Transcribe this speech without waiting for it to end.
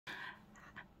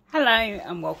Hello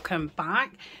and welcome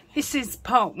back. This is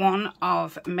part one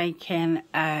of making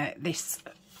this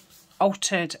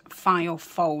altered file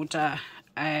folder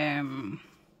folio.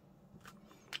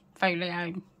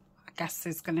 I guess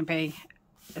there's going to be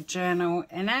a journal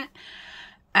in it.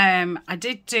 I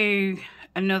did do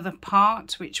another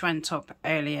part which went up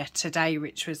earlier today,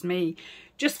 which was me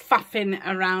just faffing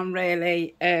around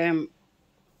really,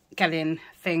 getting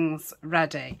things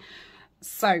ready.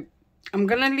 So I'm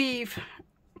going to leave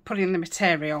putting the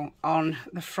material on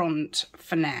the front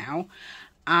for now,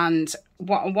 and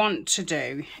what I want to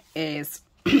do is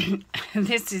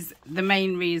this is the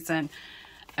main reason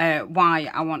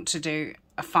why I want to do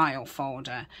a file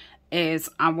folder, is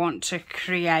I want to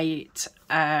create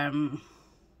I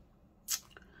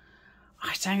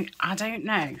don't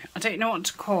know what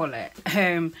to call it.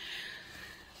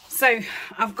 So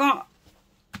I've got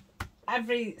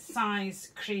every size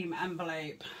cream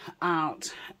envelope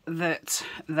out that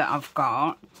I've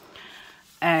got.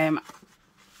 I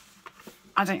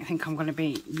don't think I'm going to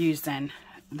be using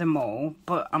them all,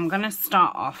 but I'm going to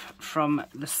start off from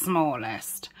the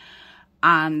smallest,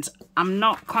 and I'm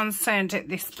not concerned at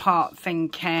this part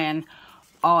thinking,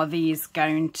 are these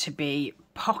going to be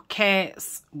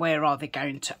pockets, where are they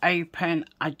going to open?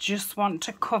 I just want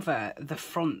to cover the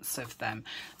fronts of them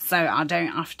so I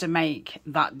don't have to make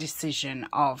that decision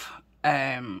of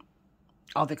are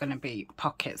they going to be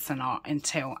pockets or not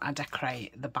until I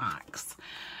decorate the backs.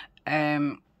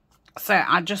 So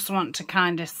I just want to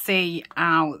kind of see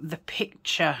how the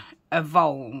picture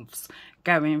evolves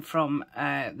going from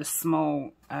the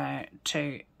small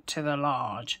to the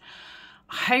large.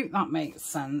 I hope that makes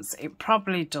sense. It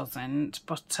probably doesn't,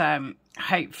 but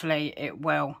hopefully it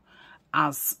will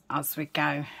as we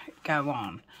go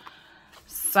on.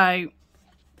 So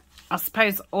I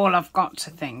suppose all I've got to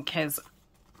think is,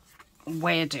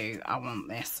 where do I want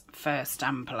this first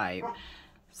envelope?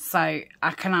 So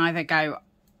I can either go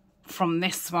from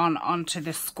this one onto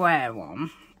the square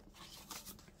one,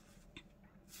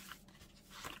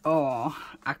 or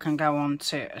I can go on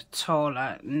to a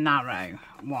taller, narrow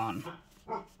one.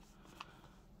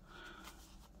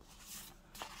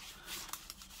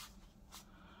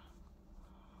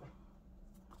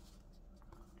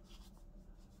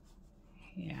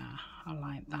 Yeah, I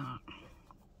like that.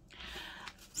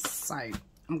 So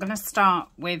I'm going to start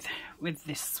with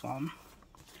this one,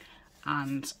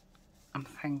 and I'm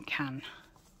thinking,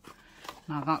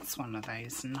 now that's one of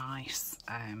those nice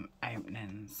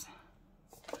openings.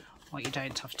 Well, you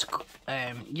don't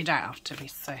have to be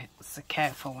so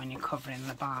careful when you're covering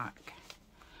the back.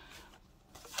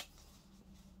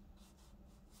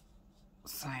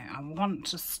 So I want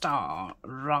to start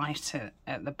right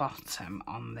at the bottom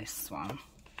on this one,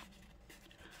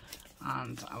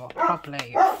 and I will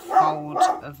probably fold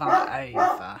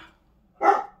that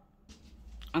over.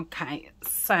 Okay,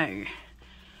 so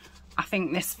I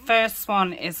think this first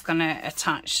one is going to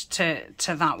attach to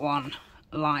that one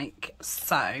like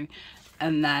so,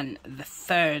 and then the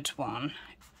third one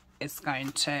is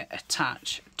going to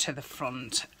attach to the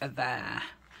front of there.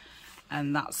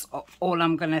 And that's all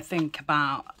I'm going to think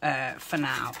about for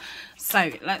now.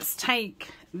 So let's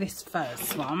take this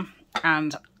first one,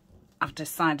 and I've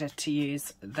decided to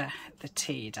use the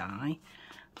tea dye,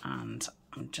 and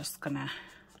I'm just gonna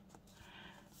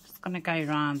go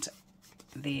around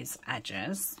these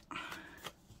edges,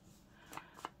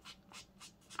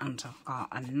 and I've got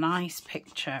a nice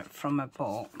picture from a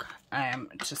book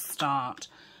to start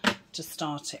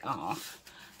it off.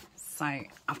 So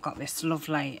I've got this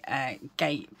lovely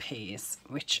gate piece,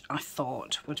 which I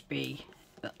thought would be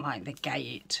like the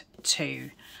gate to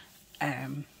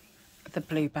the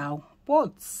BlueBell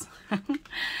Woods.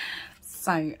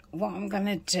 So what I'm going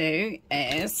to do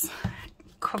is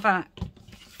cover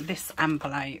this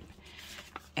envelope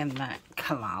in the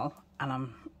collal, and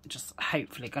I'm just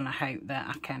hopefully going to hope that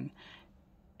I can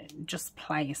just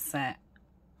place it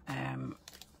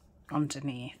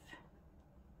underneath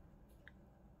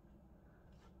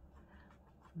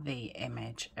the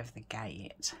image of the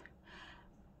gate.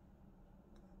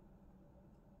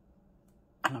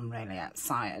 And I'm really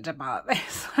excited about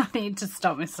this. I need to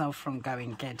stop myself from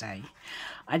going giddy.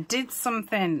 I did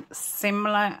something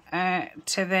similar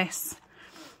to this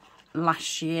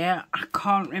last year. I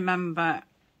can't remember.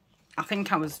 I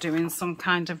think I was doing some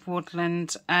kind of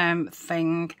woodland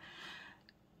thing,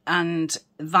 and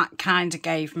that kind of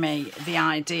gave me the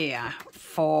idea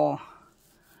for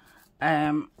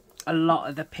a lot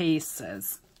of the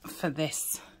pieces for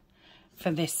this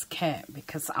kit,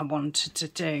 because I wanted to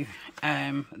do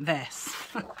this.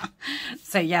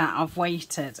 So yeah, I've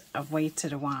waited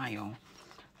a while.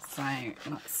 So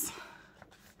let's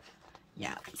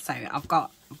yeah, so I've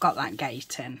got that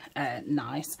gate in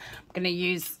nice. I'm going to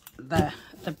use the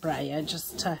brayer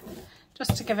just to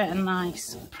give it a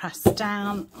nice press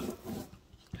down,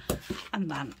 and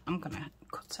then I'm going to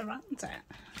cut around it.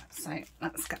 So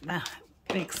let's get the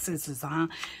big scissors out.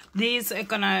 These are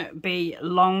going to be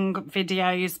long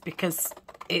videos because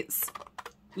it's,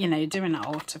 you know, doing it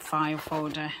all to file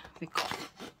folder,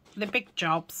 the big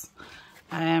jobs.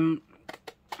 And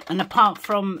apart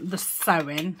from the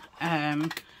sewing,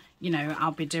 you know,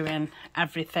 I'll be doing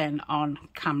everything on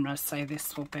camera, so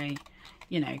this will be,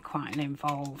 you know, quite an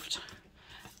involved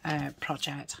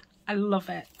project. I love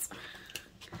it.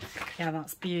 Yeah,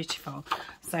 that's beautiful.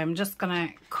 So I'm just gonna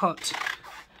cut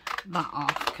that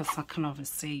off because I can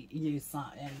obviously use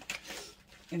that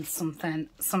in something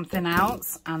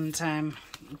else, and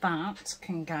that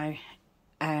can go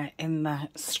in the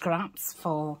scraps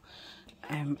for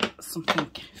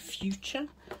something future.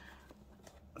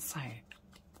 So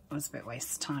it was a bit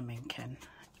waste of time inking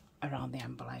around the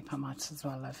envelope. I might as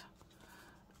well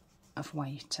have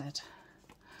waited.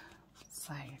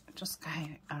 So just go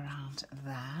around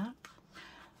there.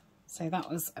 So that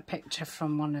was a picture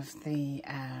from one of the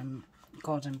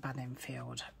Gordon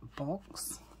Bedingfield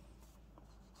books.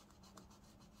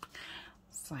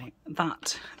 So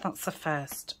that's the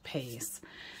first piece.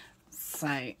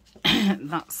 So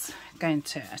that's going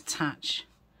to attach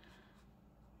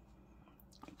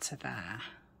to there.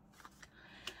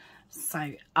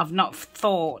 So I've not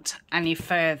thought any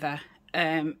further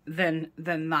than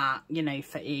that, you know,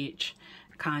 for each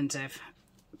kind of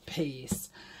piece.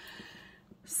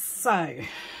 So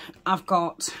I've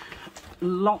got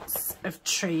lots of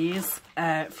trees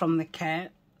from the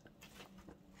kit.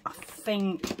 I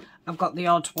think I've got the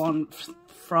odd one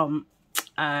from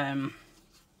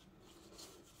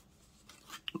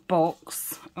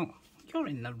books. Oh, you're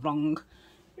in the wrong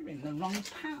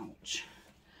pouch.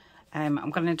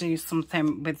 I'm going to do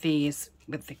something with these,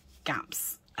 with the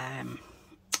gaps,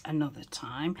 another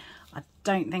time. I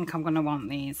don't think I'm going to want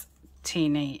these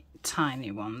teeny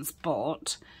tiny ones,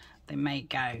 but they may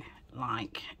go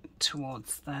like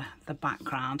towards the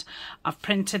background. I've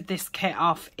printed this kit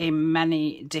off in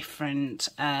many different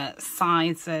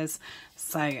sizes,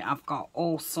 so I've got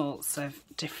all sorts of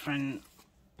different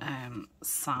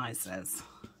sizes.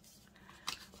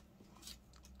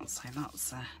 So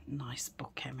that's a nice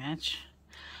book image.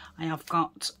 I have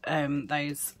got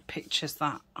those pictures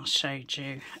that I showed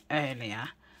you earlier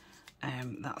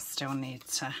that I still need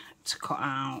to cut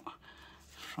out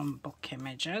from book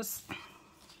images.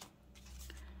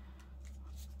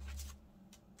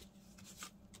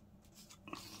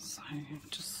 So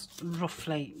just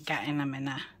roughly getting them in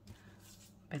a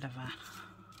bit of a,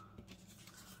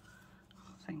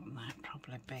 I think they're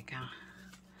probably bigger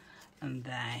and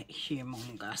they're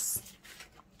humongous.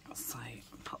 So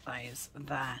put those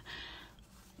there.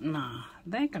 No,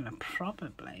 they're going to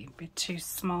probably be too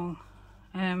small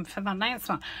for that next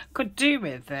one. Could do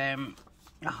with a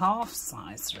half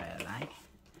size really.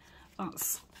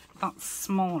 That's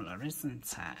smaller,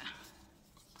 isn't it?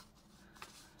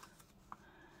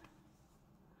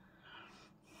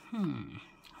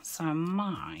 So I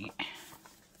might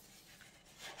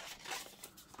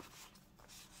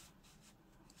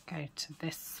go to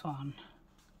this one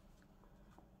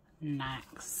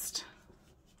next.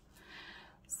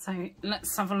 So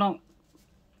let's have a look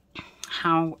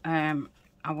how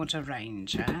I would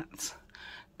arrange it.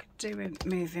 Could do with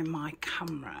moving my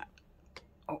camera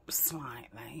up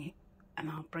slightly and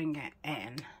I'll bring it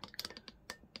in.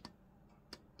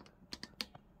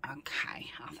 Okay,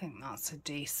 I think that's a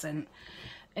decent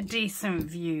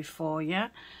view for you.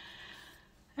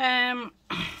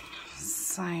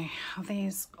 So are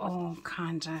these all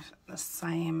kind of the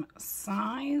same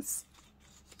size?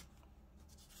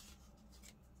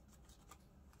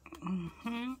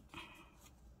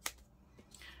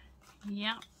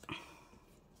 Yep.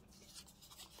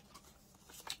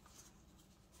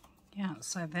 Yeah,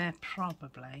 so they're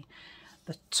probably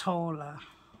the taller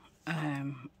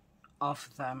of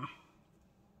them.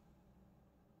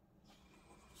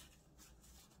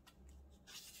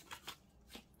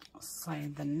 So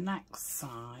the next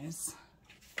size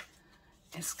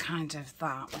is kind of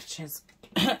that, which is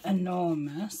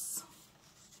enormous.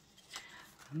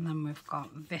 And then we've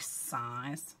got this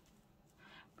size,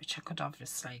 which I could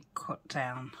obviously cut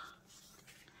down.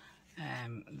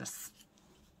 This,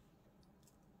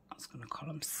 I was going to call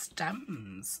them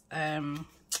stems.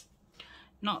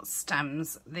 Not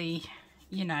stems, the,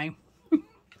 you know,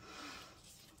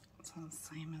 it's the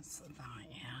same as that,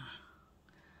 yeah.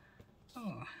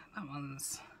 Oh, that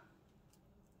one's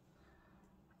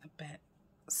a bit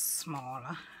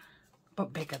smaller,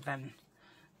 but bigger than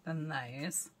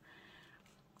those.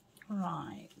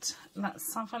 Right,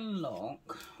 let's have a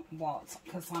look what,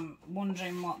 because I'm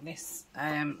wondering what this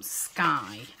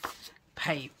sky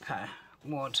paper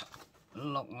would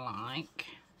look like.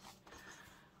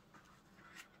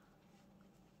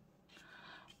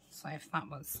 So if that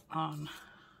was on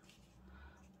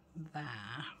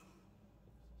there.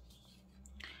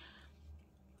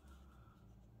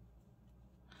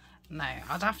 No,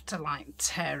 I'd have to like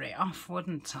tear it off,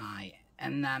 wouldn't I?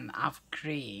 And then have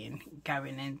green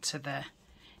going into the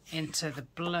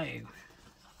blue.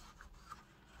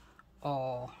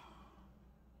 Or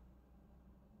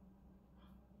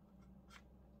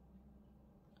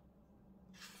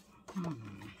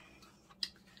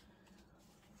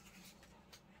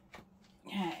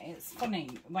yeah, it's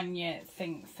funny when you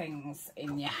think things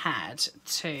in your head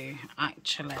to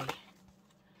actually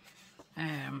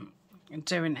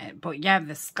doing it. But yeah,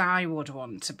 the sky would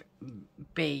want to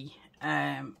be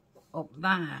up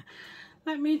there.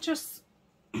 Let me just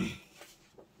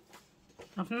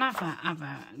I've never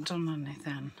ever done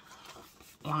anything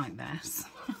like this.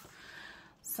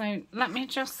 So let me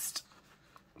just,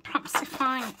 perhaps if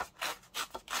I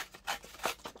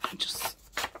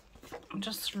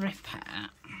just rip it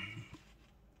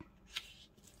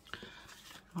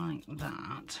like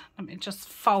that. Let me just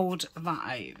fold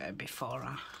that over before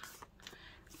I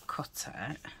cut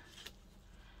it.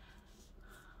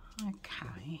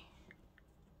 Okay.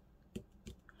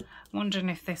 Wondering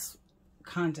if this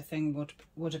kind of thing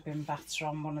would have been better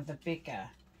on one of the bigger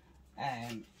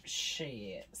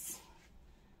sheets.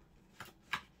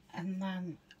 And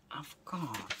then I've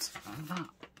got that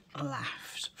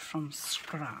left from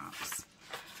scraps.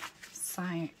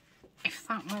 So if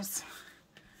that was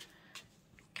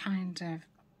kind of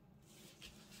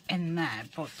in there,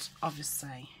 but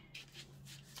obviously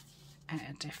at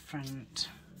a different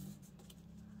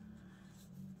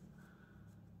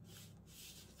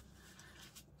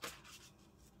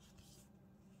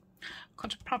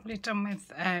could have probably done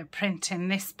with printing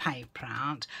this paper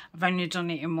out. I've only done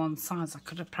it in one size. I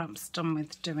could have perhaps done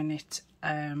with doing it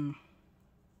in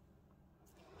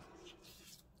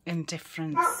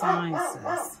different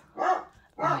sizes,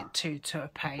 like 2 to a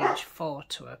page, 4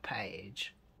 to a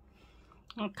page.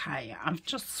 Okay, I've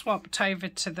just swapped over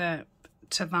to that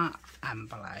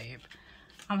envelope,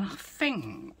 and I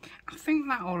think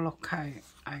that will look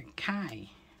okay.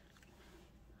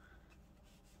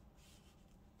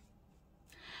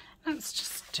 Let's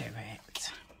just do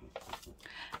it.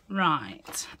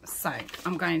 Right, so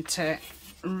I'm going to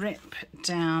rip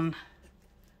down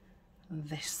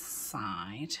this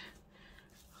side.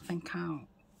 I think I'll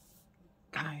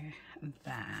go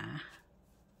there.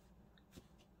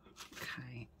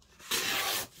 Okay.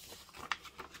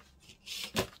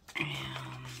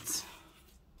 And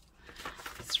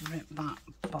let's rip that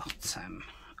bottom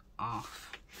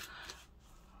off.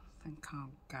 I think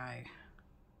I'll go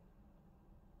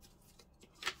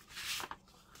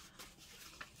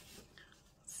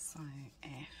so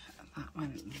if that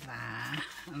went there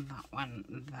and that went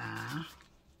there.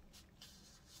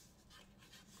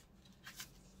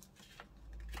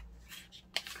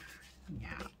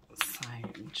 Yeah, so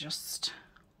just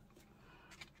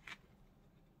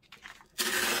a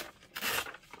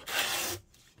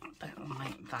bit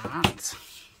like that.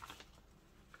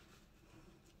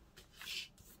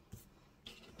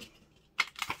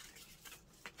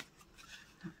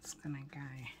 That's gonna go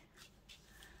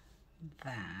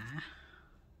there,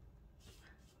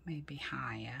 maybe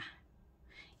higher.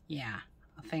 Yeah,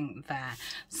 I think there.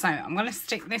 So I'm going to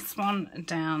stick this one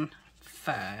down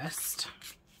first.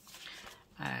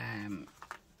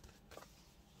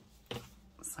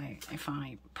 So if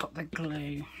I put the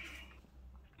glue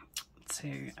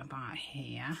to about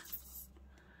here,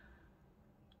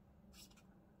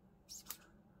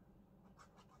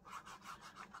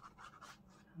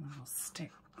 and I'll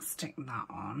stick that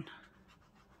on.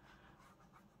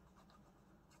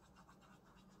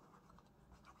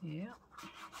 Yep.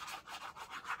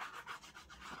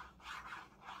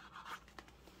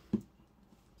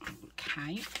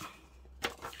 Okay.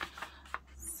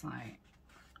 So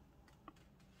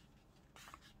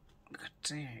could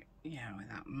do, yeah, with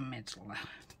that middle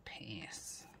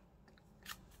piece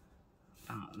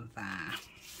about there.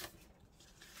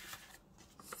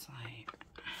 So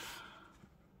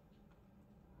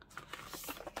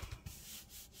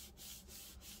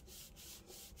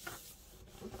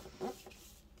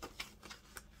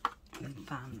and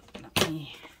then let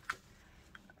me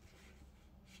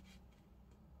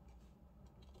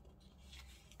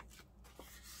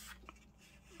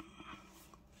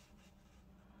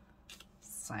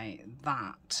say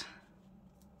that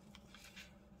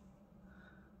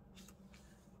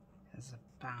is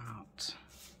about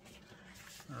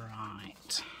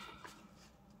right.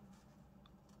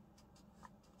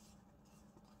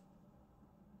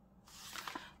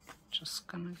 Just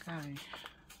gonna go.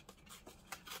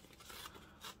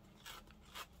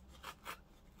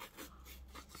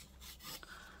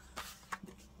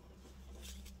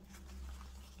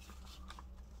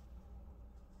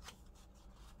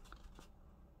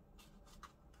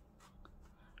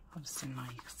 Obviously now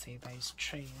you can see those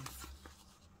trees.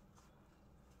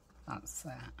 That's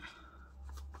it.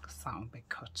 Because that will be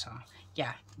cut off.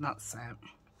 Yeah, that's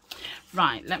it.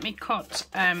 Right, let me cut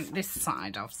this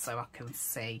side off so I can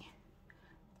see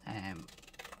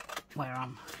where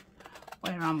I'm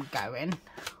going.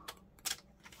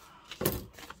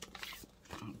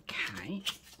 Okay.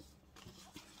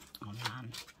 And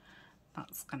then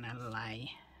that's gonna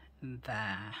lay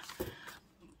there.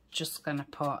 Just gonna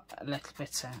put a little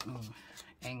bit of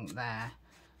ink there,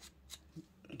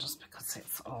 just because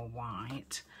it's all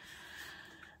white,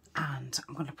 and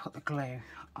I'm gonna put the glue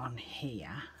on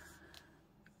here.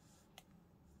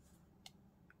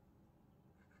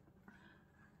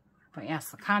 But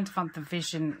yes, I kind of had the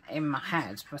vision in my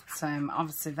head, but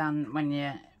obviously then when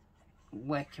you're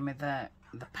working with the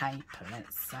paper,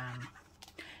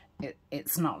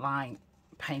 it's not like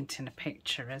painting a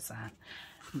picture, is it?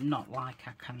 Not like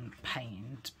I can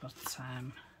paint, but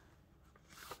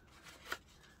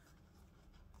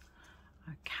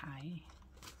okay.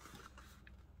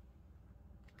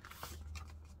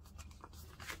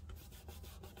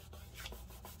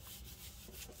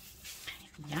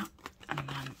 Yeah, and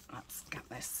then let's get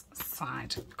this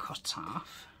side cut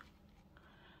off.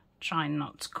 Try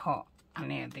not to cut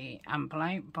any of the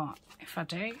envelope, but if I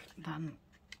do, then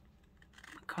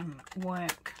I can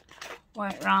work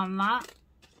around that.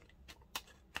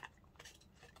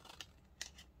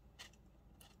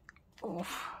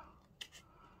 Oof.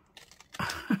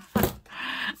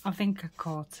 I think I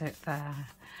caught it there.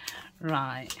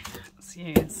 Right, let's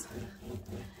use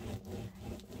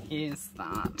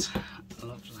that.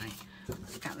 Lovely.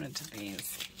 Let's get rid of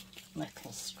these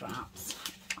little scraps.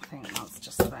 I think that's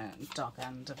just the dog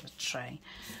end of a tree.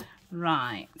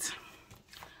 Right.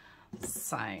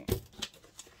 So,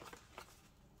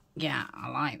 yeah, I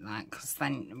like that because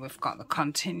then we've got the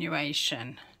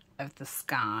continuation of the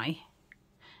sky.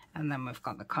 And then we've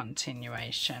got the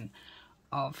continuation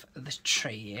of the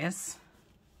trees.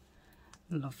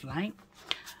 Lovely.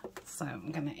 So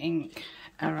I'm going to ink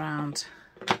around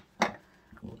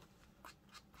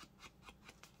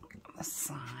the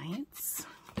sides.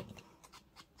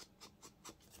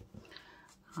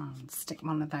 And stick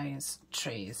one of those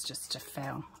trees just to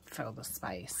fill the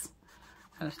space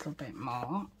a little bit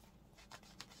more.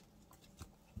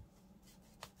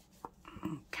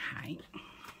 Okay.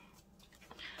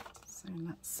 So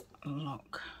let's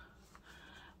look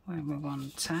where we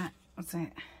want it. Was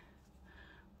it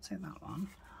that one?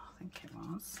 I think it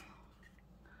was.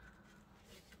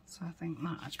 So I think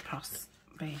that'd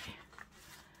possibly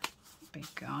be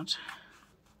good.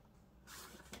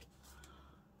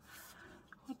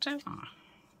 Or do I?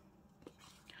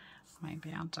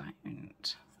 Maybe I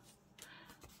don't.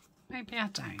 Maybe I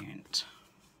don't.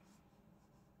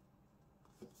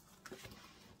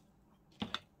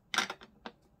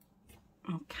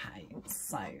 Okay,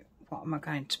 so what am I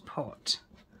going to put?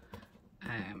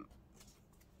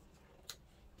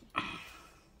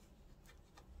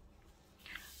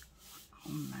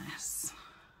 On this.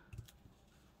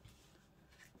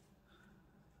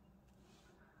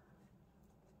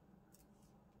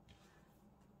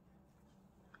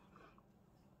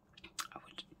 I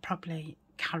would probably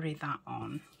carry that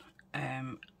on.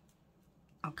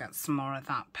 I'll get some more of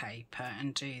that paper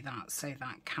and do that so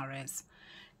that carries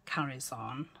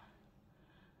on.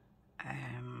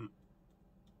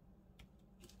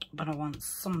 But I want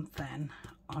something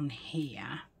on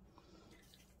here.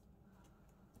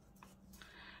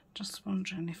 Just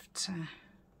wondering if to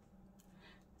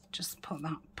just put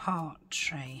that part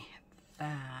tree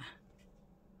there,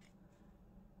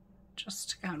 just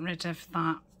to get rid of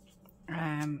that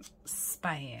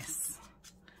space.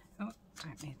 Oh,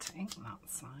 don't need to ink that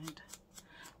side.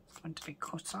 It's going to be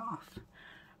cut off.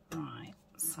 Right,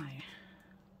 so,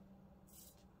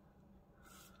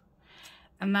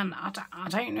 and then I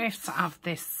don't know if to have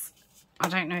this, I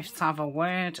don't know if to have a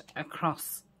word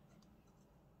across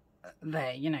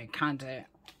there, you know, kind of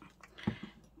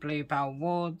BlueBell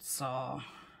Woods, or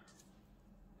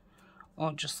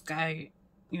just go,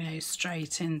 you know,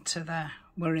 straight into the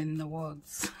we're in the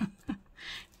woods.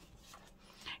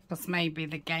 Because maybe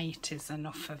the gate is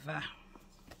enough of a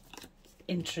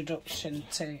introduction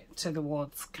to the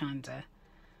woods kind of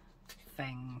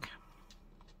thing.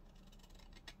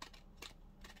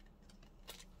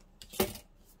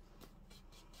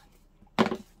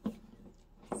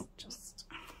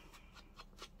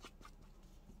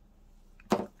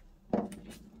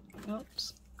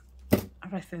 Oops,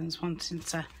 everything's wanting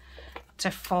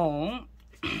to fall.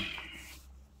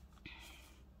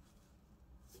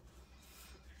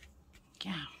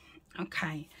 Yeah,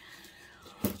 okay.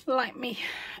 Let me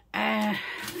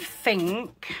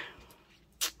think.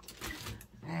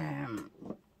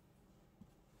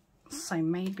 So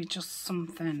maybe just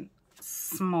something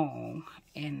small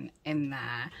in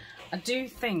there. I do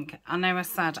think, I know I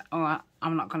said, oh,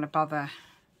 I'm not going to bother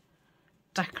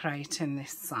decorating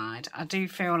this side. I do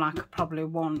feel like I probably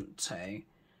want to,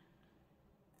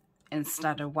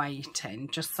 instead of waiting,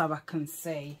 just so I can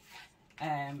see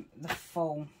the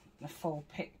full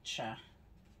picture.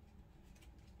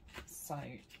 So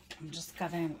I'm just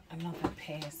getting another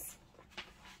piece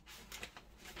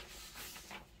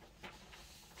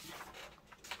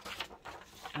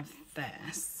of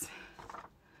this,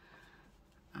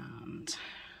 and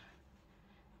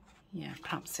yeah,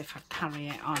 perhaps if I carry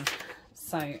it on.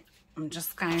 So I'm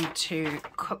just going to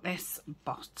cut this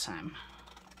bottom,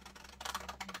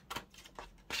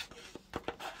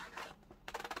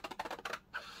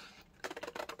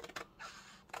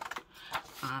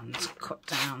 and cut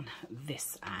down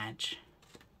this edge.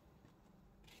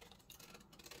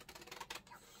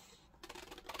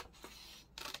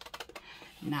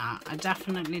 Now, I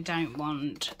definitely don't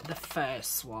want the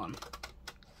first one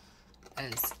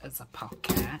as a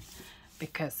pocket,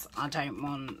 because I don't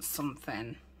want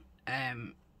something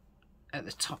at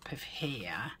the top of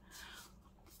here.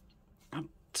 I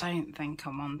don't think I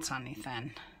want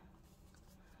anything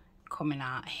coming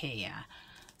out here,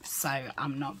 so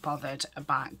I'm not bothered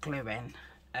about gluing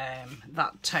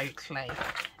that totally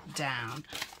down.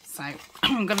 So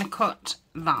I'm going to cut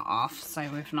that off, so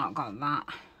we've not got that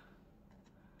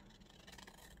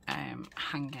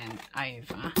hanging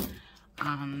over,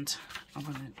 and I'm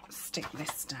going to stick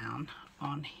this down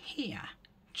on here,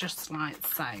 just like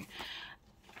so.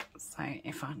 So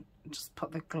if I just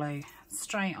put the glue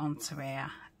straight onto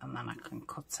here, and then I can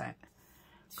cut it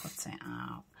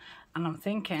out. And I'm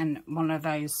thinking one of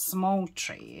those small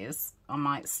trees I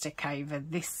might stick over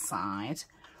this side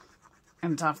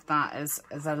and have that as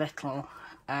a little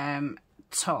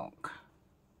tuck.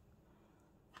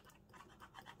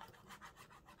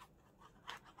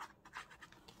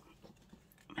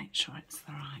 Make sure it's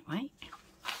the right way,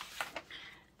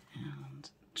 and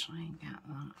try and get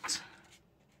that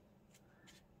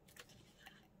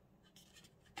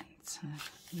into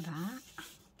that.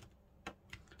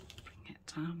 Bring it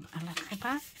down a little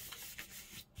bit.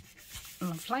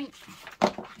 Lovely.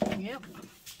 Yep.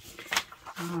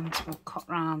 And we'll cut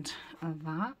round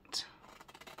that.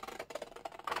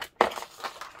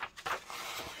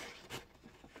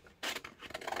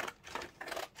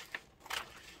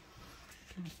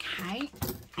 Okay.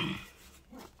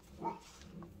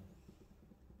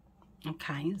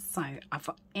 Okay, so I've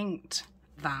inked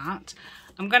that.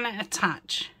 I'm going to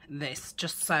attach this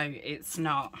just so it's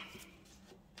not,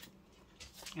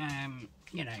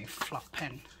 you know,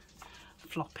 flopping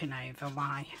over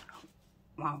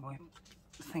while we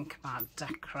think about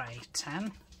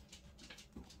decorating.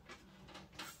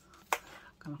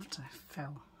 I'm going to have to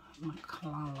fill my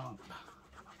claw up.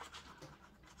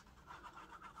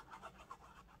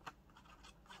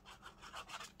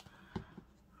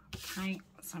 Okay,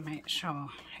 so make sure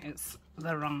it's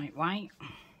the right way,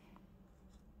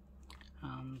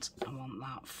 and I want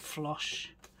that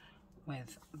flush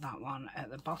with that one at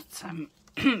the bottom.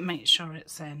 Make sure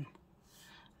it's in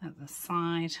at the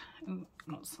side. Ooh,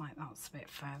 looks like that's a bit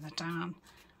further down.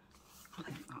 I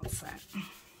think that's it.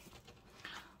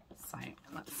 So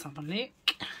let's have a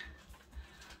look.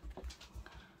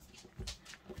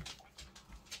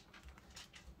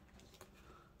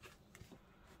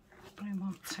 I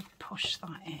want to push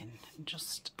that in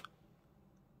just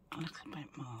a little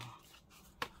bit more.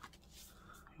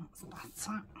 That's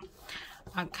better.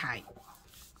 Okay.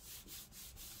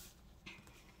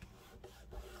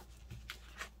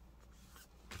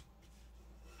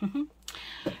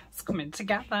 It's coming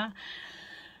together.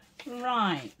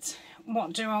 Right,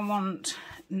 what do I want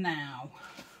now?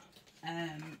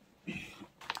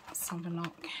 Let's have a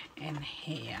look in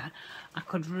here. I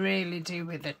could really do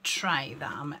with a tray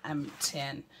that I'm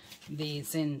emptying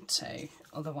these into,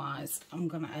 otherwise I'm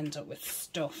going to end up with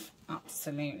stuff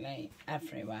absolutely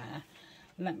everywhere.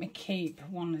 Let me keep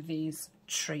one of these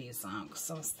trees out,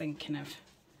 because I was thinking of,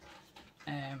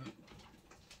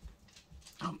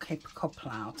 I'll keep a couple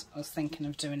out. I was thinking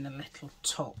of doing a little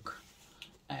tuck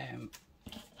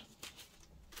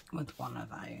with one of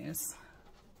those.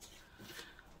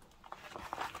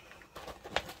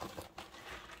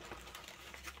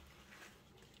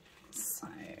 So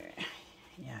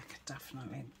yeah, I could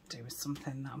definitely do with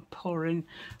something that I'm pouring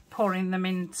them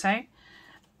into.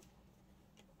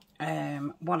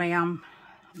 What I am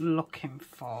looking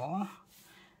for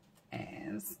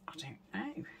is, I don't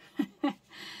know.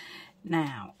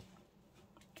 Now,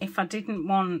 if I didn't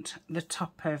want the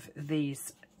top of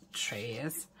these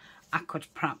trees, I could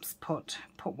perhaps put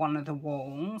one of the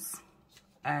walls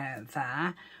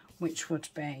there, which would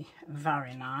be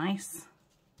very nice.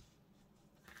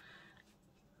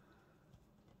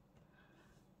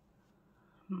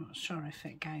 I'm not sure if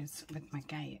it goes with my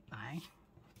gate though.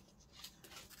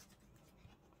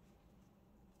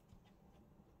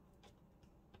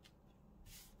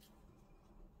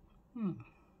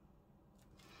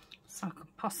 So I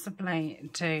could possibly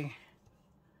do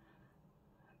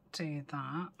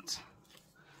that.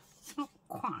 It's not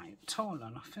quite tall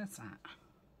enough, is it?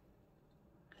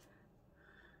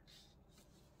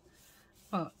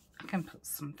 But I can put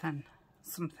something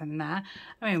there.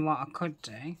 I mean, what I could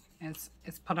do is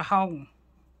put a whole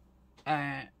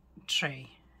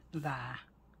tree there.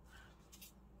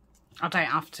 I don't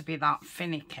have to be that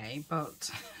finicky, but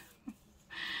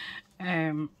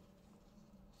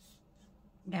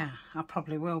yeah, I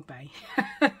probably will be.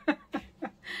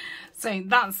 So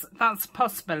that's a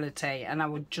possibility, and I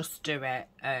would just do it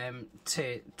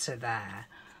to there.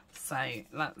 So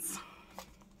let's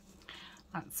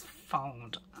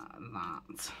fold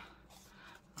that,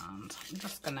 and I'm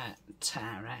just gonna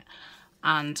tear it,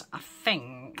 and I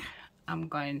think I'm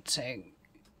going to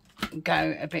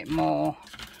go a bit more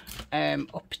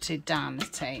uppity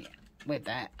downity with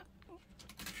it.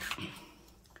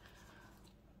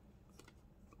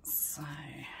 So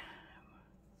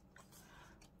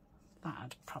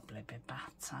that'd probably be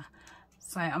better.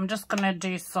 So I'm just going to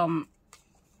do some,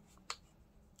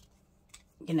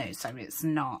 you know, so it's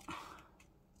not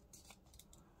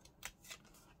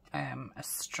a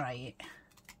straight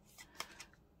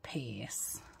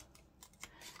piece,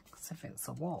 because if it's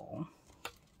a wall,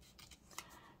 it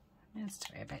needs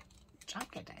to be a bit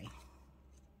jaggedy.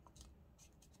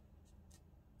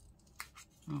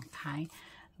 Okay,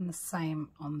 and the same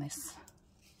on this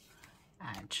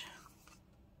edge.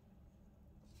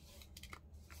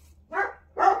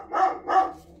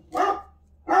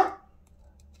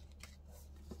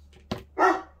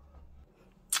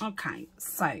 Okay,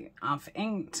 so I've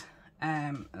inked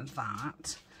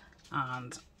that,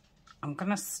 and I'm going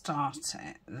to start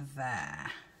it there.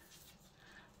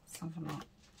 Let's have a look.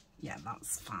 Yeah,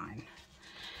 that's fine.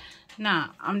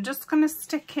 Now I'm just going to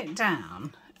stick it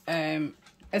down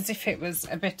as if it was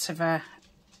a bit of a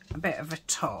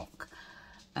tuck,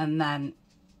 and then,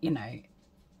 you know,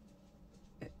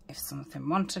 if something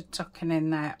wanted tucking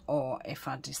in there, or if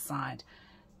I decide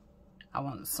I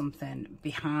want something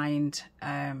behind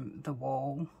the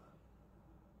wall,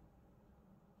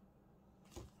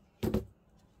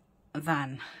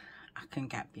 then I can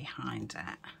get behind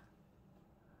it.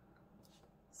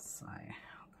 So I'm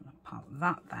going to pop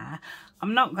that there.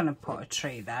 I'm not going to put a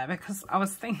tree there, because I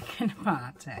was thinking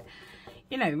about it.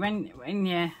 You know, when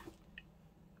you're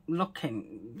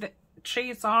looking, the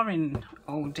trees are in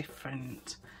all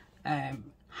different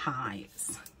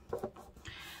heights.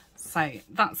 So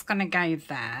that's going to go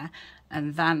there,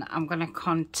 and then I'm going to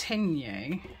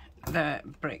continue the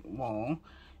brick wall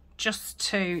just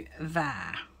to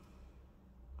there,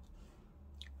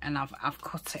 and I've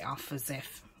cut it off as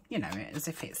if, you know, as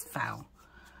if it's fell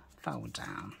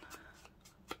down.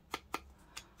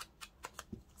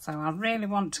 So I really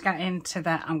want to get into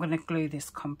that. I'm going to glue this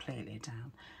completely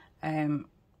down.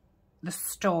 The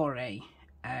story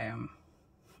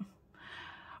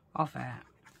of it.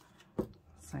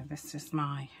 So this is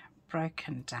my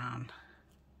broken down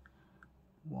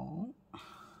wall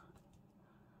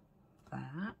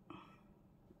there,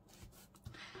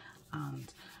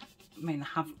 and I mean, I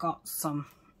have got some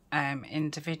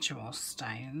individual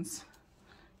stones,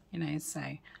 you know, so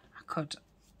I could,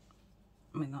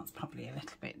 I mean, that's probably a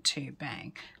little bit too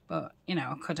big, but, you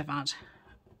know, I could have had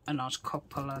an odd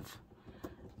couple of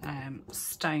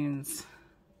stones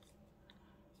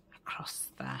across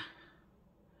the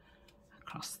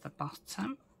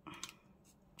bottom.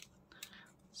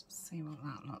 Let's just see what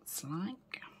that looks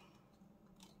like.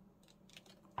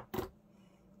 Let's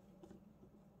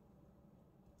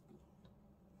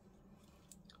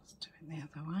do it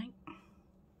the other way.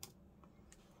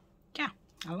 Yeah,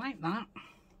 I like that.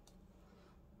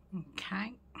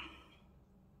 Okay.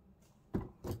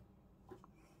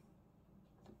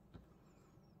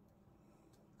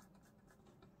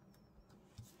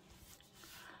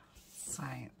 So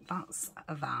that's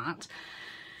that.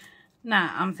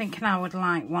 Now I'm thinking I would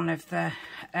like one of the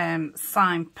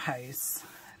signposts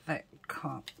that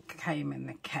came in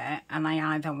the kit, and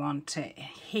I either want it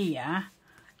here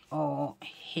or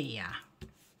here.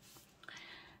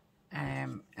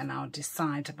 And I'll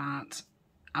decide about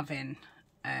having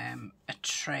a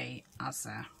tree as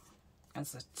a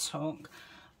tuck.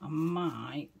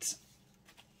 I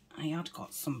had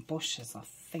got some bushes. I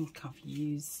think I've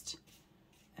used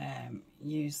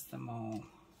them all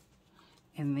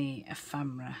in the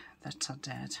ephemera that I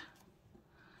did.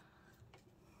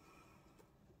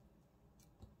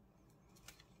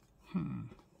 I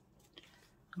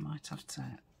might have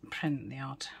to print the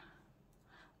odd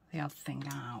thing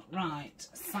out. Right,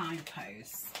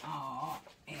 signposts are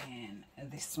in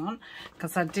this one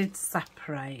because I did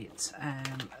separate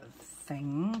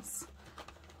things.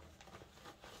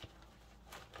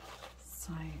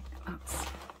 So that's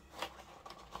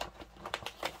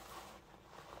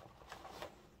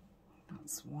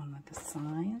one of the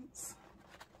signs.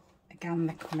 Again,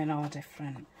 they come in all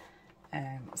different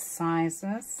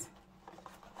sizes.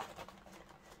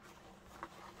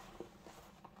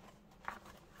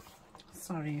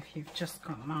 Sorry if you've just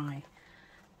got my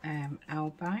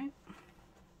elbow.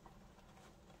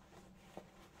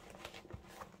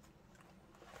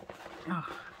 Oh,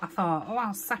 I thought, oh,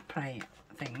 I'll separate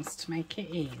things to make it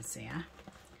easier.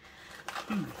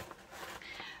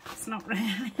 It's not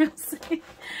really easy.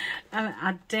 And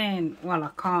I didn't, well,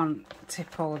 I can't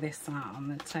tip all this out on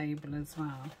the table as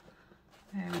well.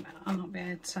 I'll not be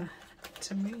able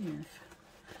to move.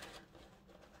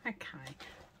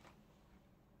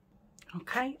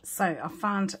 Okay, so I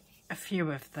found a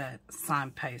few of the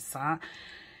signposts are.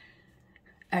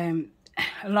 A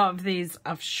lot of these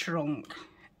I've shrunk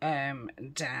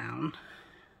down.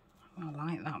 I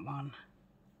like that one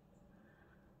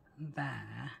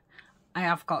there. I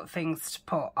have got things to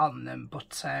put on them,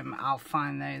 but I'll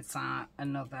find those out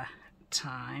another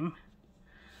time.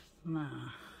 No,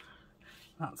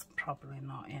 that's probably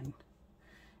not in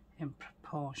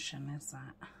proportion, is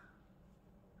it?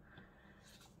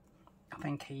 I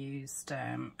think I used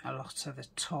a lot of the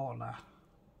taller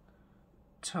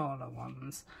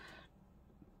ones.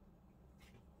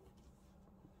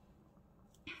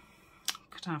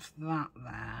 Could have that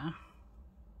there,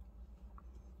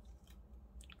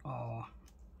 or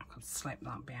I could slip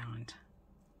that behind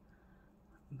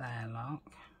there,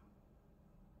 look.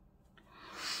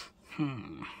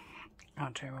 Or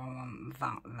do I want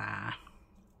that there?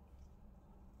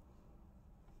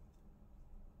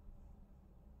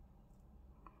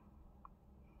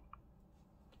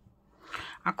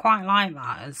 I quite like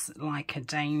that as like a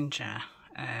danger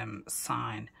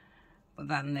sign, but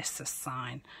then this is a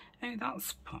sign. Oh,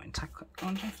 that's the point. I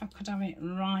wonder if I could have it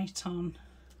right on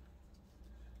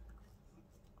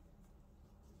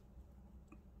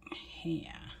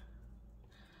here,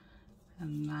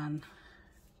 and then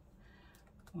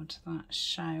would that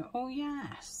show? Oh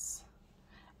yes,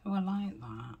 oh, I like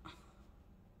that.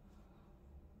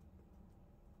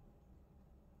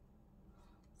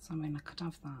 So I mean, I could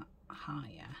have that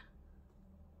higher.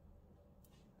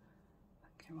 I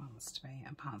think it wants to be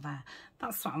about there.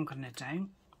 That's what I'm going to do.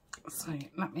 So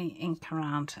let me ink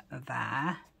around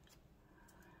there,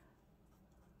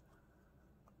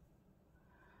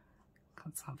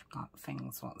 because I've got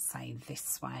things what say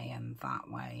this way and that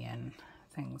way and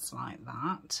things like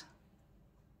that.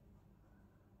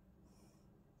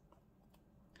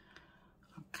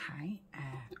 Okay,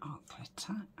 art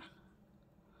glitter.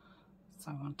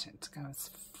 So I want it to go as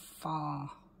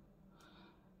far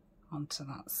onto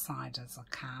that side as I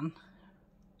can.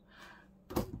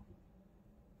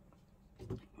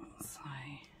 So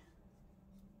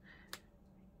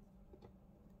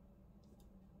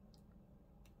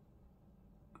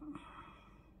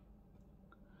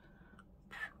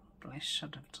probably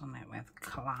should have done it with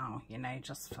clow, you know,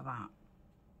 just for that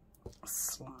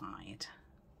slide.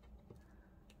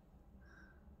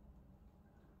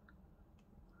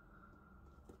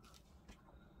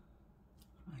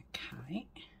 Okay.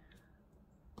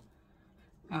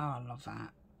 Oh, I love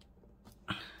that.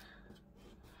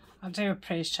 I do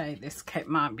appreciate this kit.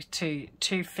 Might be too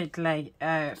fiddly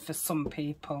for some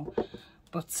people,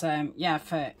 but yeah,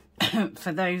 for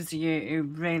for those of you who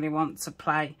really want to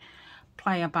play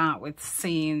about with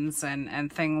scenes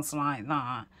and things like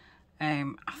that, I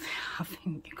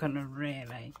think you're gonna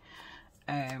really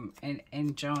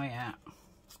enjoy it. I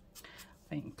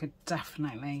think you could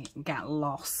definitely get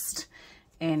lost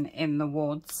in the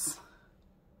woods.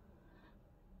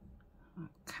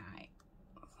 Okay,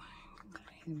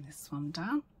 clean this one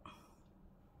down.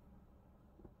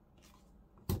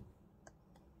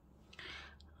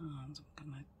 And I'm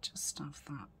gonna just have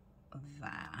that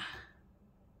there.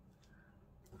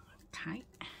 Okay.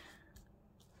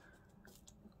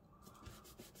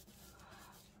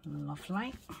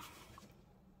 Lovely.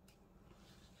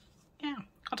 Yeah,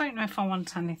 I don't know if I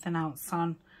want anything else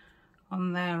on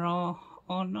there or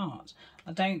not.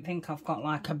 I don't think I've got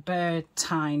like a bird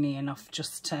tiny enough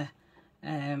just to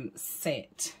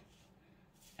sit.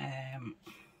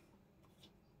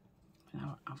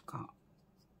 Now I've got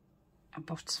a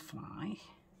butterfly.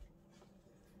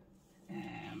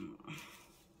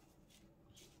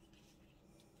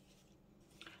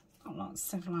 Got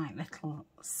lots of like little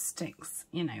sticks,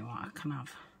 you know, what I can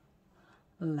have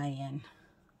laying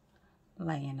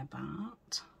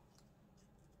about.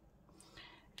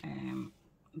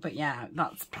 But yeah,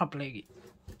 that's probably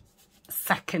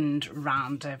second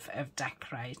round of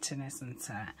decorating, isn't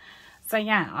it? So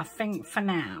yeah, I think for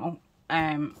now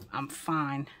I'm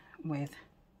fine with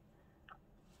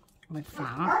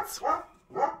that.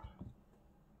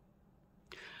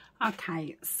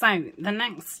 Okay, so the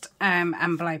next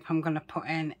envelope I'm going to put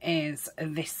in is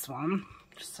this one,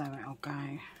 so it'll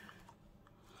go,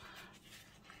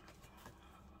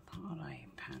 that'll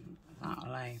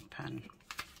open,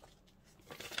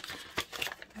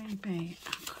 maybe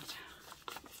I could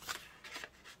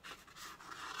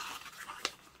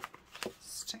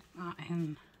stick that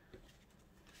in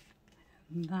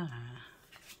there.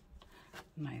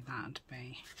 No, that'd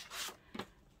be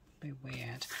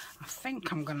weird. I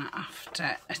think I'm gonna have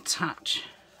to attach,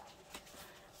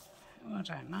 oh, I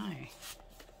don't know.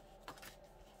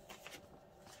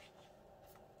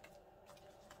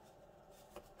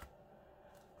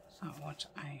 That would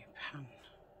open.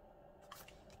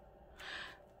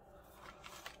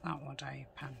 That would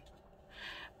open.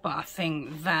 But I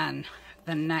think then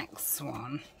the next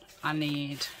one I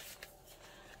need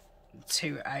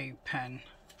to open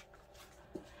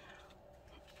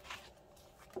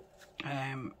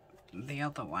the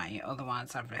other way,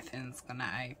 otherwise everything's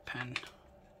gonna open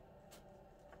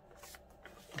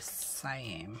the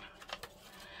same.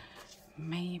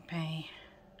 Maybe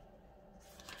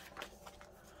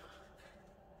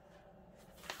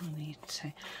I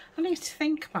need to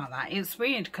think about that. It's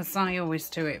weird because I always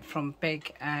do it from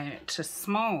big to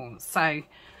small, so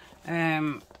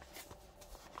yeah,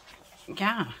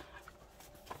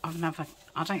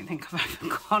 I don't think I've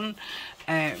ever gone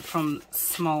from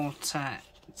small to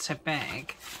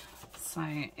big. So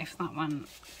if that went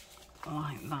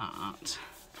like that,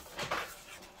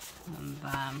 and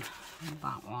then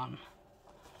that one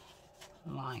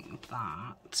like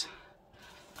that,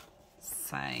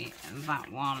 say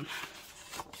that one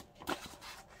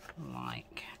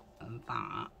like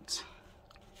that,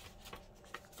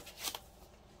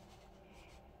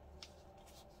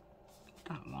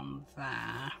 that one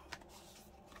there,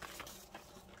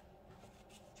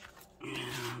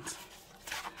 and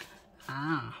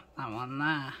that one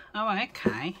there. Oh,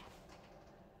 okay.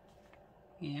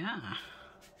 Yeah,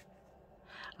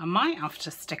 I might have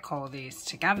to stick all these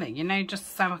together, you know,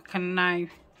 just so I can know,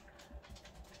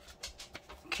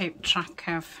 keep track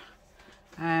of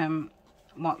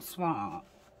what's what.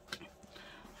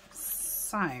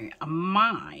 So I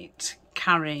might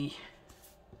carry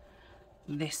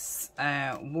this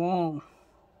wall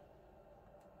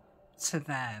to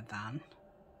there then.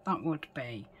 That would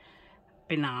be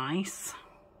nice.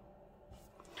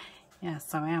 Yeah,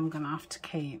 so I am gonna have to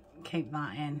keep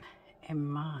that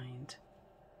in mind.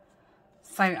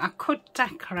 So I could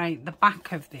decorate the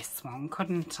back of this one,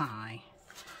 couldn't I?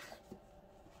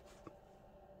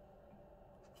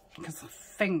 Because I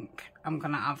think I'm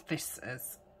gonna have this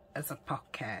as a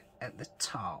pocket at the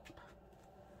top.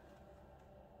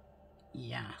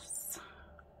 Yes,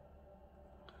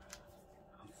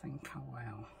 I think I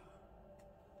will.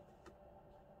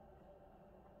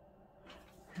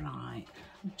 Right,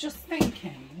 I'm just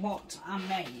thinking what I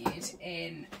made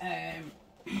in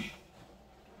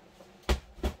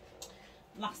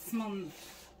last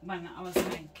month when I was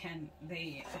making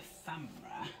the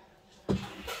ephemera,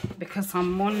 because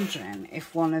I'm wondering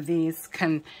if one of these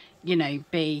can, you know,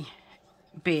 be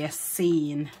a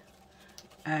scene.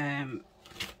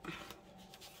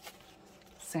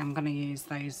 See, I'm going to use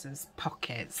those as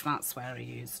pockets. That's where I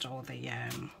used all the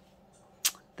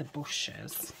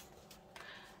bushes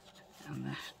and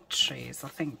the trees. I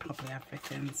think probably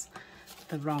everything's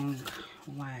the wrong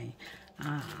way.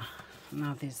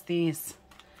 Now there's these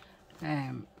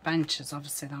benches.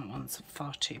 Obviously that one's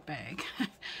far too big,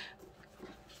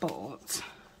 but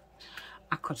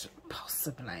I could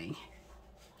possibly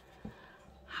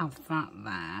have that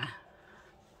there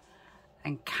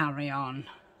and carry on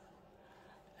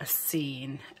a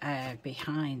scene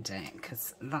behind it,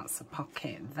 because that's a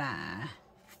pocket there,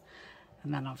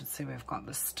 and then obviously we've got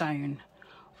the stone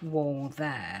wall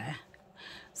there,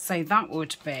 So that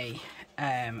would be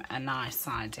a nice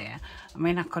idea. I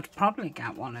mean, I could probably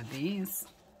get one of these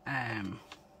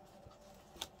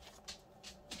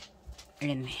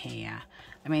in here.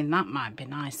 I mean, that might be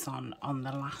nice on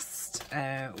the last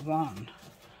one.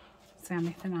 Is there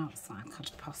anything else I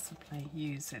could possibly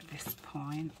use at this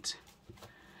point?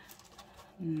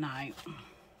 No.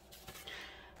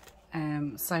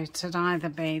 So it would either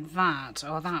be that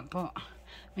or that, but I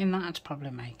mean, that'd probably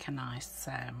make a nice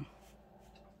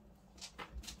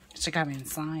to go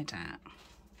inside it.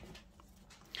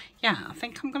 Yeah, I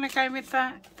think I'm going to go with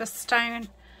the stone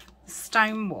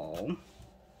wall.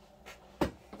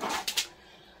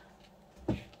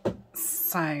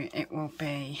 So it will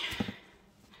be,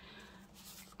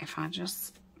 if I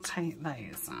just take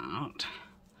those out,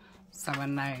 so I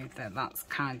know that that's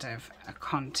kind of a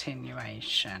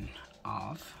continuation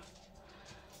of.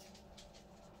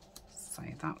 So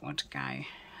that would go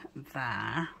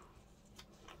there.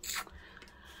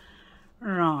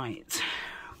 Right,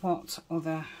 what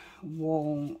other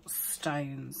wall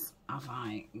stones have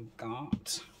I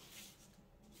got?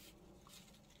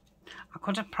 I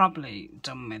could have probably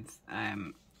done with,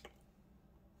 I've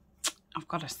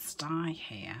got a sty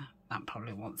here that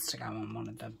probably wants to go on one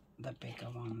of the bigger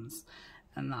ones,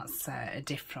 and that's a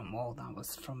different wall. That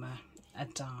was from a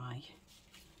die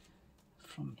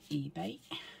from eBay.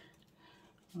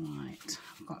 Right,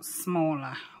 I've got a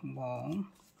smaller wall.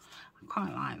 I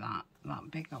quite like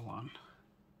that bigger one.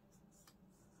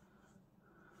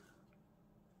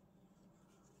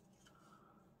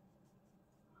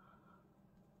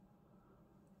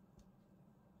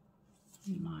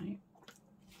 Right.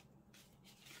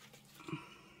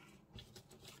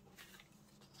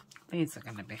 These are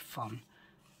going to be fun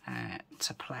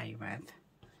to play with.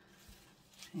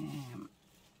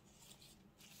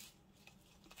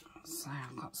 So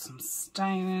I've got some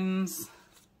stones,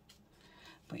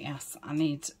 but yes, I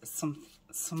need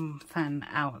something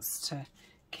else to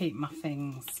keep my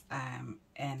things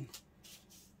in.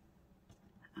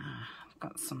 I've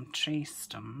got some tree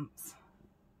stumps.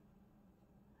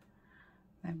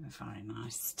 They were very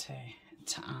nice to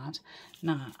add.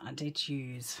 Now, I did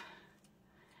use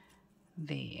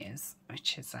these,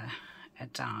 which is a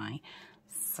die,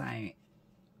 so I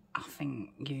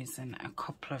think using a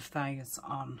couple of those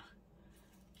on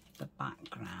the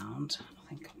background, I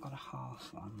think I've got a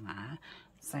half one there,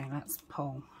 so let's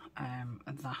pull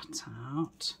that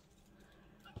out.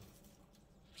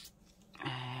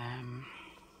 I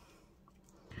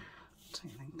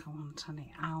don't think I want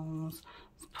any owls.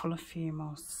 Let's pull a few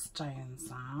more stones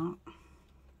out.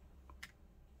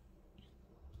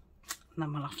 And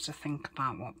then we'll have to think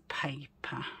about what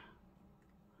paper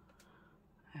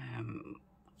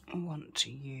I want to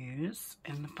use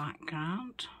in the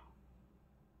background.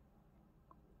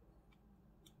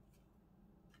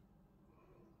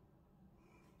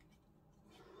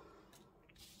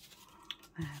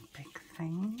 They're big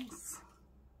things.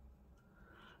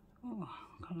 Oh,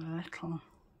 got a little.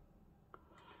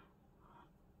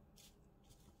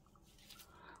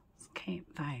 Let's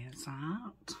keep those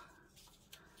out.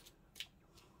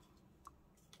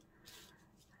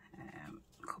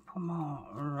 A couple more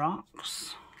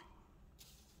rocks.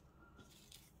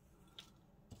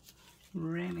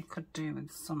 Really could do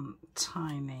with some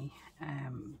tiny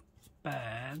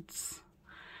birds.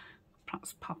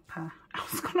 Perhaps pop a, I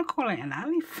was going to call it an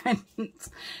elephant.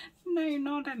 No,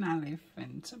 not an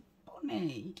elephant. A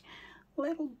bunny.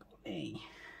 Little bunny.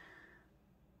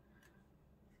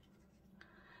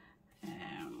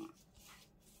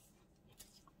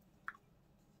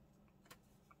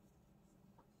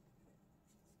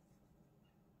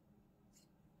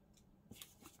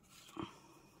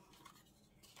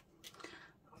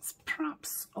 That's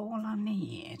perhaps all I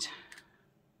need.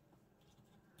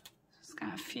 Just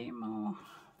got a few more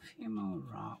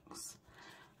rocks.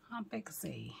 How big's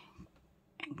he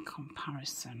in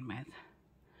comparison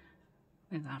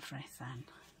with everything?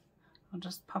 I'll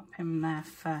just pop him there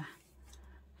for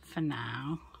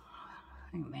now.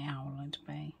 I think the owl would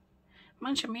be.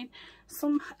 Imagine, I mean,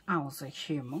 some owls are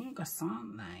humongous,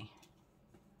 aren't they?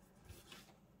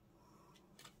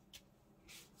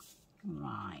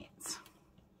 Right.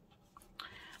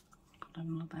 Got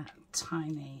another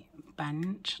tiny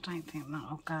bench. I don't think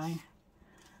that'll go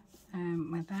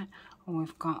with it. Oh,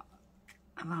 we've got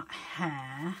that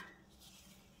hair.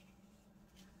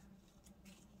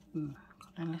 Ooh,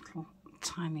 got a little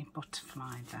tiny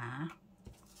butterfly there. I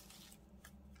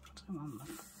don't want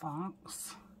the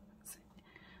fox. Is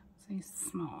he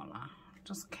smaller?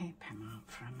 Just keep him out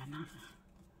for a minute.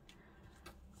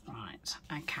 Right,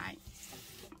 okay.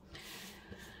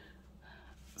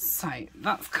 So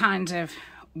that's kind of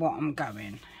what I'm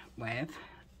going with.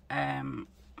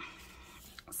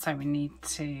 So we need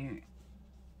to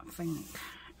think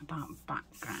about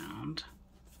background.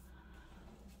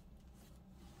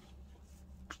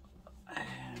 I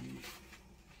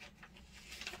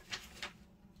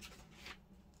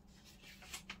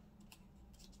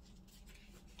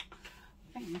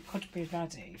think we could be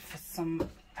ready for some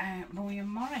William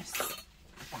Morris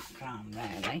background,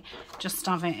 really. Just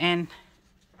have it in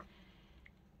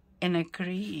a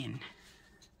green,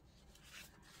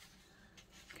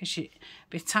 because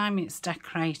by the time it's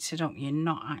decorated up, you're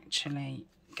not actually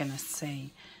gonna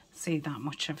see that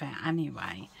much of it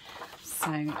anyway.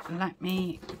 So let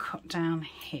me cut down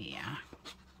here.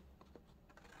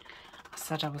 I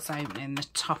said I was opening the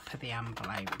top of the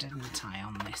envelope, didn't I,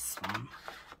 on this one?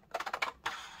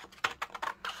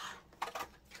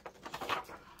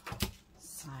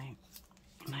 So I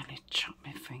nearly chopped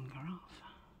my finger off.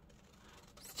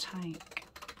 Let's take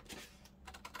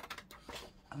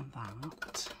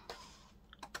that,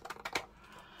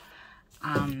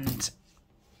 and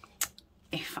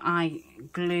if I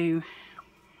glue,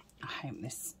 I hope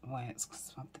this works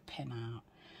because I've had the pin out.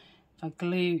 If I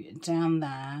glue down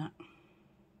there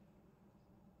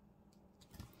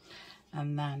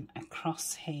and then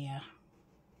across here,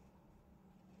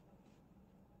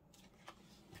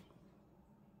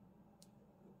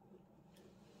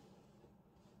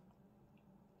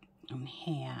 and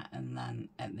here, and then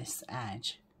at this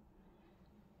edge,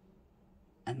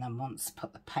 and then once I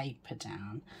put the paper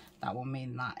down, that will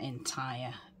mean that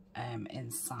entire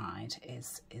inside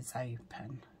is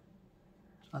open.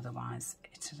 Otherwise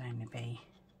it'd only be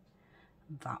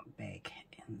that big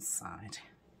inside,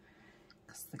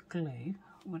 because the glue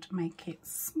would make it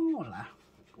smaller.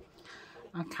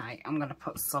 Okay, I'm going to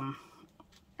put some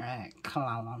colour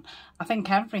on. I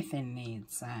think everything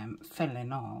needs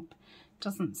filling up.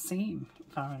 Doesn't seem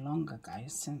very long ago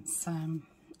since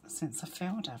I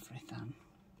filled everything.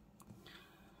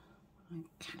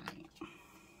 Okay,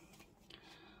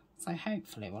 so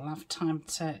hopefully we'll have time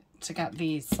to get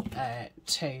these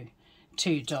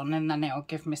two done, and then it'll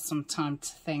give me some time to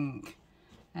think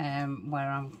where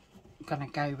I'm gonna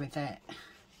go with it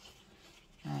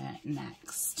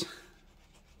next.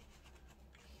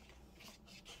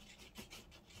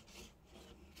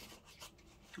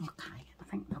 Okay, I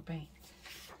think there'll be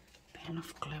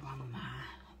enough glue on there,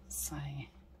 so I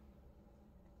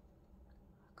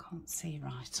can't see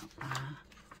right up there.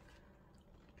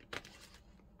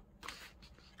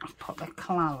 I've put the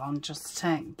colour on just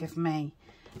to give me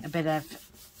a bit of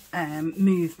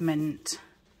movement.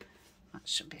 That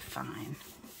should be fine.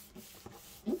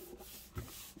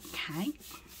 Okay,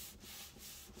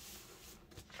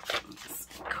 let's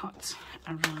cut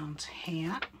around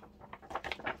here.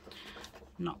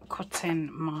 Not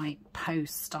cutting my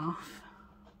post off,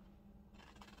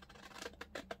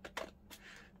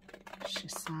 she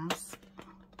says.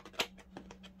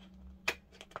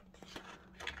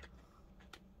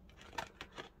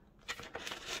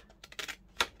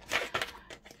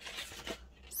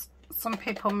 Some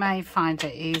people may find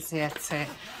it easier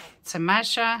to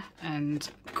measure and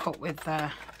cut with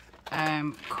the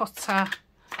cutter.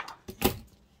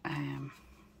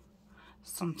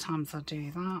 Sometimes I do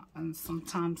that, and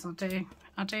sometimes I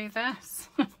do this.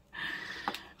 I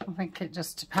think it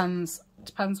just depends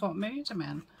what mood I'm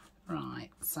in. Right,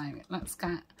 so let's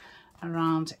get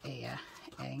around here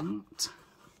inked,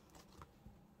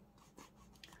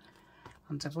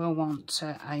 and I will want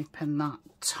to open that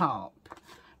top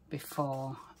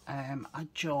before I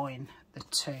join the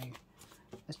two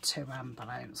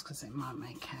envelopes, because it might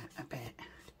make it a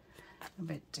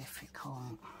bit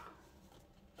difficult.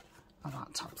 Well,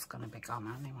 that top's going to be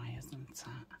gone anyway, isn't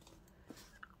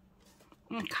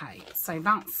it? Okay, so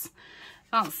that's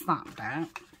that bit.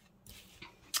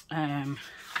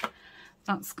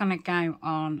 That's going to go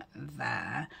on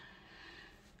there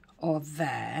or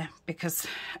there, because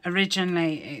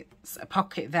originally it's a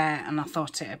pocket there and I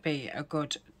thought it'd be a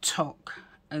good tuck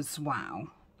as well.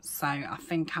 So I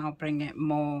think I'll bring it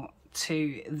more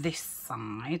to this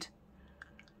side.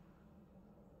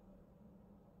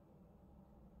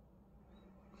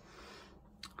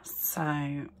 So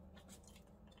I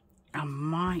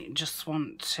might just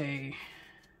want to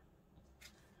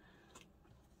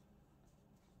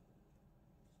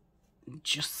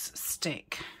just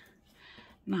stick.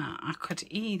 Now I could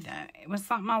either, was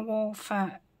that my wall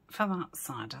for that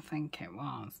side? I think it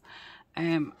was.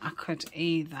 I could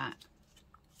either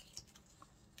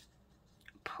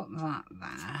put that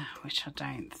there, which I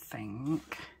don't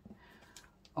think,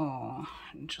 or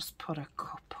just put a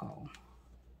couple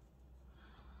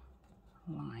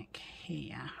like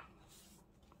here.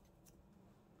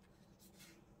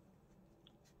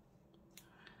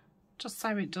 just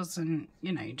so it doesn't,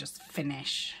 you know, just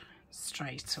finish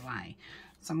straight away.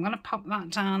 So I'm going to pop that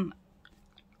down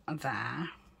there.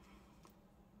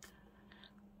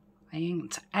 I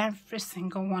inked every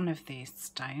single one of these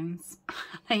stones.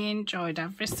 I enjoyed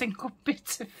every single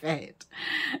bit of it.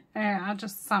 I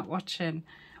just sat watching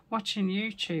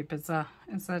YouTube as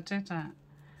I did it.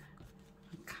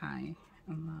 Okay,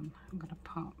 and then I'm going to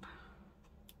pop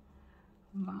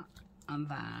that on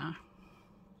there.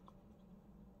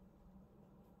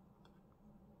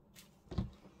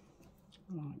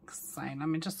 Like so. Let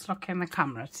me just look in the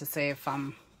camera to see if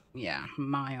I'm, yeah,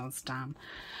 miles down.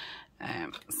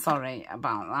 Sorry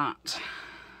about that.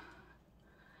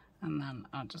 And then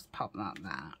I'll just pop that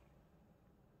there.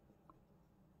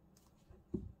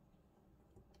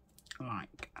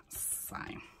 Like so.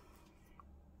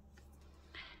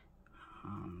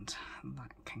 And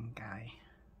that can go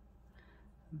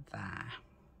there.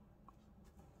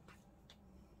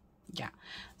 Yeah,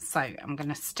 so I'm going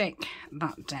to stick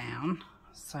that down.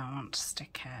 So I want to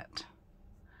stick it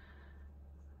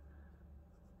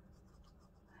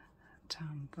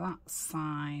down that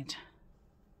side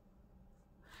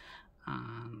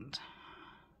and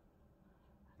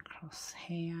across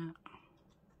here.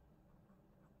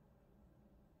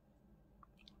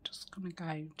 Just going to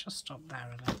go just up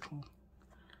there a little.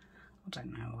 I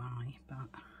don't know why, but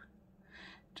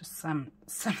just some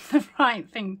the right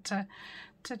thing to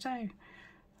do.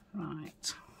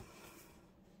 Right.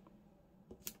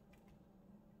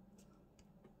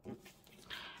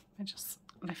 I just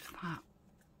lift that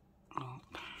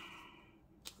up.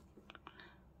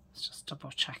 It's just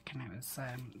double checking it was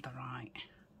the right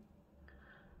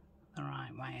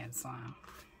way as well.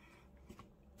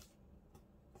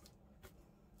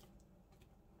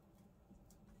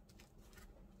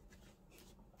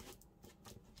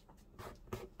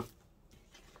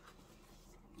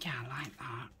 Yeah, I like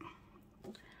that.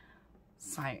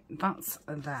 So that's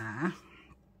there.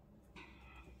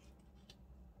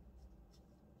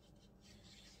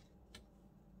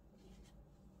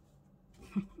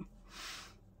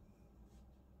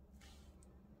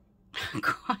 I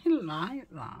quite like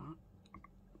that.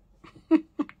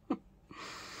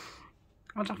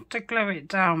 I'd have to glue it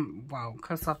down well,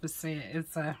 because obviously it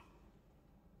is a...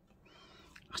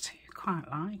 I do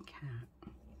quite like it.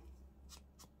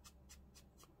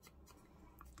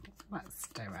 Let's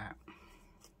do it.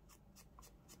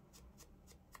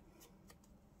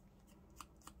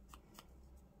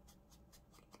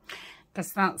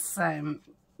 Because that's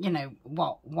you know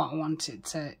what I want it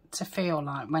to feel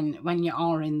like when you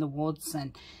are in the woods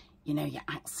and you know you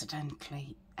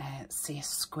accidentally see a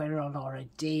squirrel or a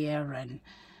deer, and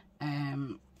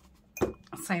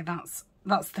so that's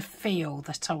the feel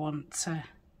that I want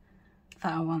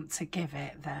to give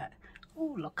it. That,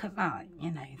 oh, look at that,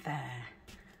 you know, there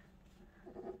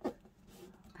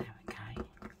we go.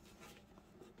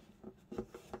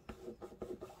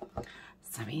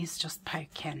 So he's just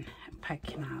poking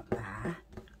out there.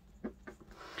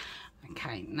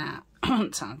 Okay, now I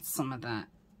want to add some of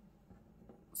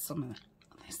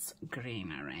this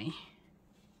greenery.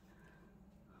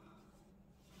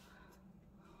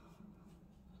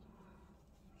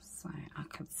 So I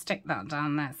could stick that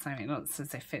down there so it looks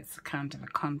as if it's kind of a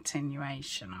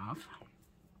continuation of.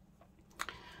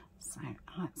 So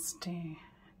let's do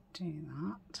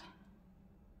that.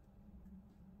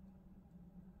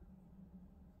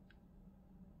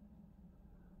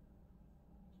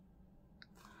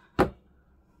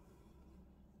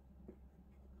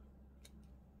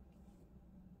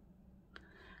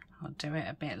 I'll do it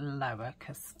a bit lower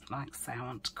because, like I say, I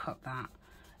want to cut that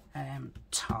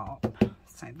top.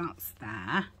 So that's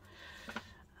there.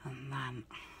 And then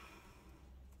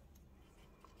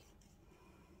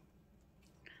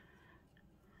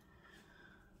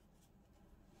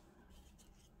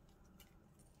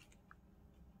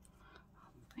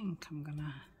I think I'm going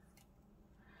to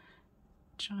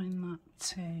join that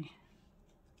to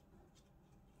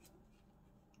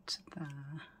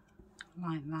there,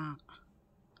 like that.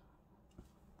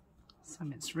 So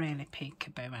it's really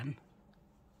peekabooing.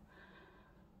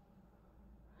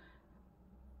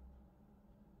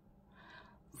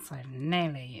 So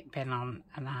nearly been on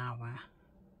an hour.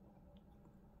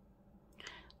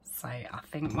 So I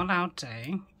think what I'll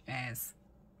do is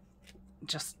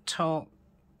just talk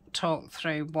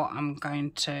through what I'm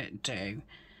going to do,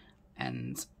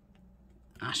 and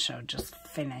I shall just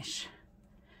finish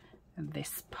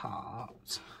this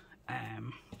part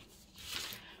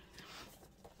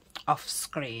off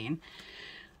screen.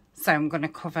 So I'm going to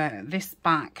cover this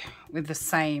back with the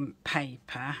same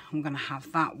paper. I'm going to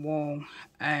have that wall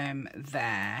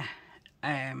there.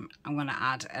 I'm going to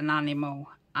add an animal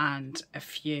and a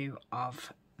few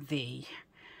of the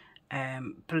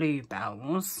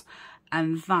bluebells,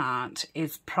 and that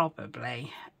is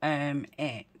probably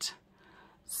it.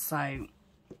 So,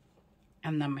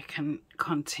 and then we can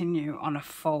continue on a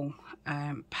full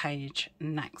page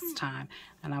next time,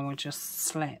 and I will just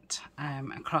slit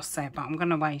across there, but I'm going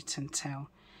to wait until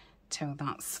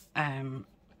that's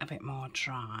a bit more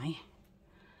dry.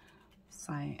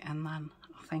 So, and then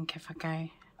I think if I go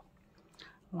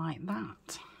like that,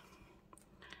 that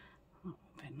would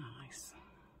be nice.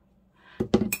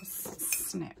 Just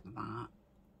snip that.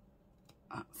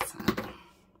 That's it.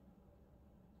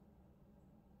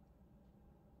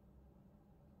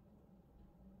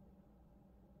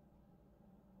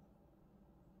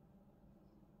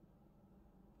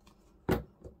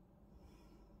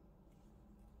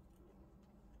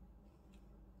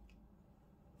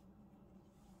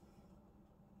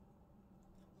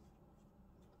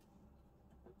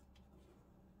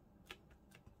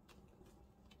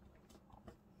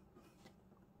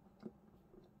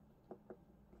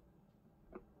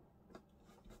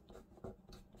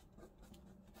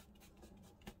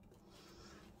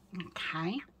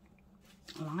 Okay,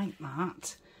 like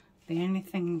that. The only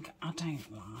thing I don't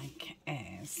like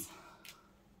is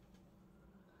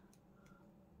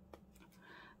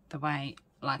the way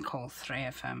like all three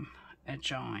of them are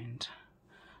joined.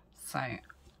 So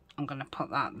I'm going to put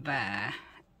that there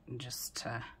just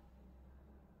to,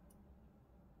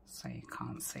 so you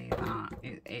can't see that.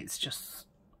 It's just,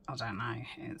 I don't know,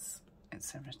 it's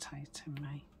irritating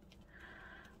me.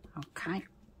 Okay.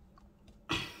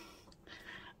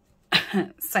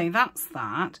 So that's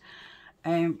that.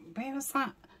 Where was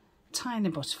that tiny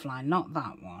butterfly? Not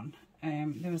that one.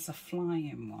 There was a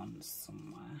flying one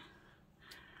somewhere.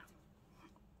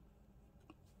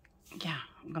 Yeah,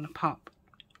 I'm going to pop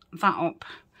that up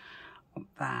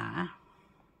there.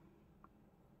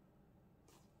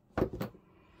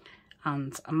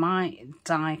 And I might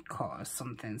die cut or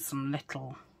something, some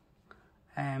little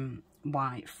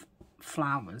white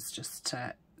flowers just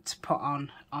to put on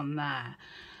there.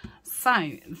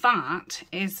 So that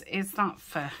is that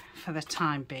for the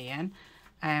time being,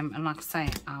 and like I say,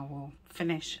 I will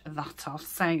finish that off.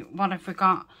 So what have we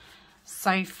got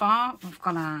so far? We've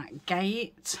got our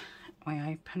gate, we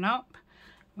open up,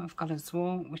 we've got a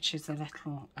wall, which is a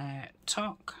little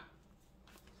tuck,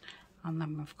 and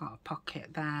then we've got a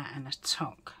pocket there and a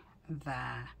tuck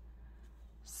there.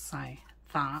 So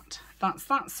that's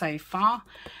that so far.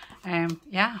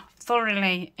 Yeah,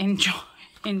 thoroughly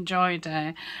enjoyed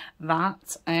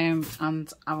that,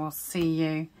 and I will see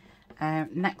you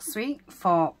next week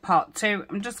for part 2.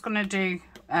 I'm just going to do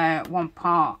one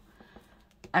part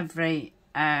every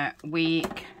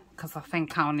week, because I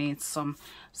think I'll need some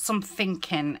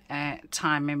thinking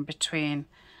time in between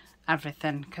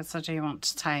everything, because I do want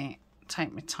to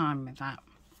take my time with that.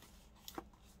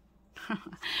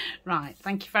 Right,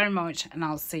 thank you very much, and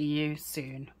I'll see you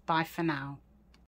soon. Bye for now.